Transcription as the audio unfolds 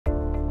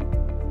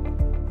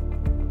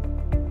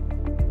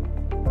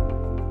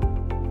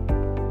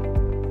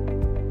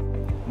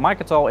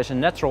Mycotal is a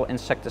natural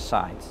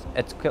insecticide.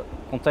 It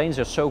contains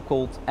a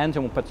so-called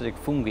entomopathetic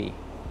fungi,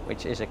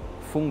 which is a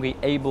fungi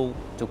able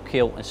to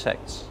kill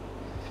insects.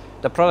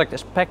 The product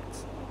is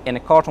packed in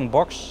a carton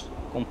box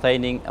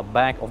containing a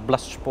bag of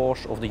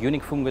blastospores of the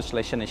unique fungus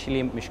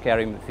Lecanicillium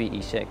muscarium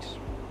VE6.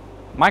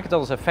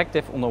 Mycotal is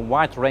effective on a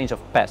wide range of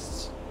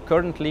pests.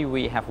 Currently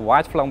we have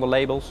whitefly on the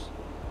labels,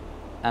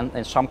 and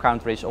in some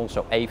countries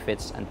also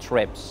aphids and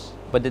thrips,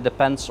 but it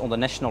depends on the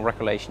national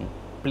regulation.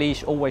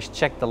 Please always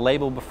check the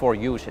label before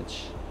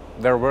usage.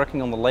 We're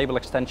working on the label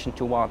extension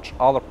towards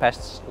other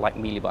pests like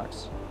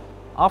mealybugs.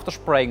 After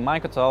spraying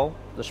Mycotal,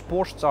 the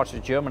spore starts to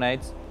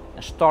germinate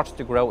and starts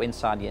to grow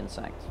inside the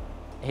insect.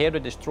 Here they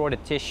destroy the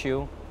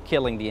tissue,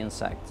 killing the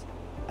insect.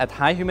 At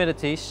high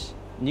humidities,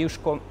 new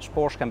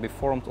spores can be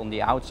formed on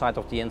the outside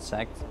of the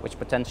insect, which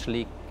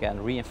potentially can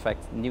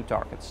reinfect new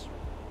targets.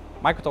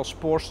 Mycotal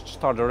spores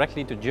start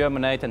directly to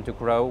germinate and to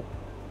grow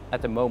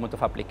at the moment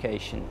of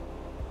application.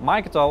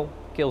 Mycotal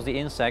kills the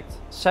insect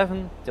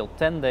 7 till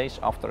 10 days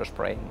after a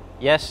spraying.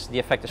 Yes, the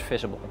effect is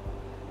visible.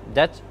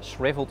 Dead,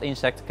 shriveled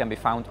insect can be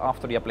found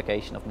after the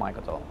application of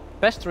Mycotal.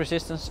 Pest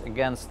resistance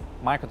against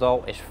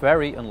Mycotal is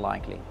very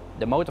unlikely.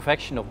 The mode of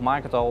action of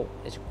Mycotal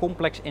is a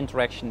complex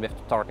interaction with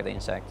the target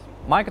insect.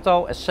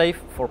 Mycotal is safe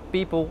for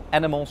people,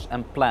 animals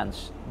and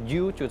plants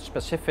due to its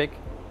specific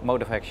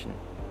mode of action.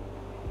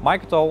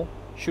 Mycotal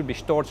should be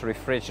stored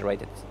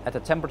refrigerated at a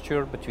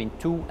temperature between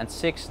 2 and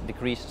 6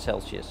 degrees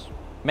Celsius.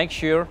 Make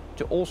sure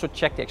to also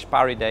check the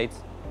expiry date,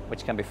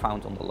 which can be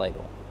found on the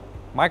label.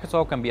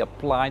 Mycotal can be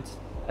applied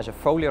as a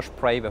foliar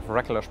spray with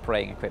regular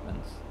spraying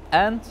equipment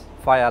and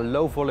via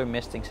low volume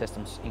misting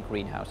systems in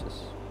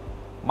greenhouses.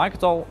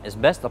 Mycotal is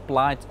best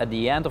applied at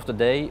the end of the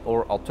day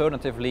or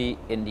alternatively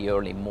in the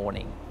early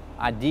morning.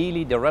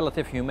 Ideally the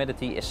relative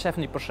humidity is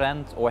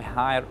 70% or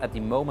higher at the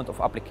moment of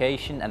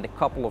application and a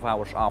couple of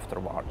hours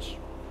afterwards.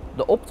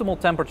 The optimal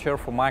temperature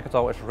for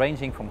Mycotal is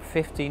ranging from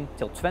 15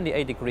 till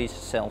 28 degrees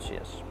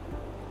Celsius.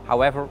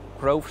 However,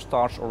 growth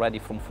starts already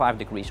from 5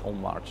 degrees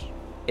onwards.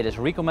 It is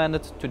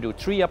recommended to do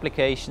 3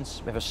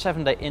 applications with a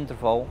 7-day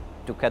interval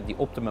to get the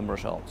optimum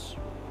results.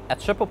 At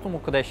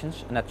suboptimal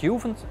conditions, an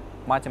adjuvant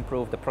might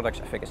improve the product's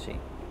efficacy.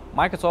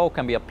 Mycotal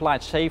can be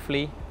applied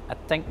safely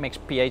at tank mix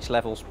pH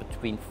levels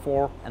between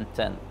 4 and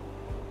 10.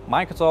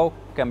 Mycotal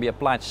can be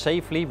applied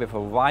safely with a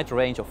wide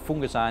range of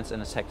fungicides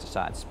and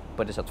insecticides,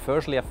 but is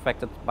adversely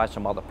affected by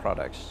some other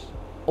products.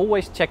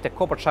 Always check the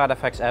Copper Side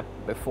Effects app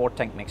before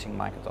tank mixing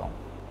Mycotal.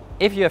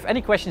 If you have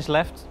any questions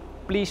left,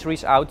 please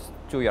reach out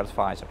to your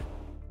advisor.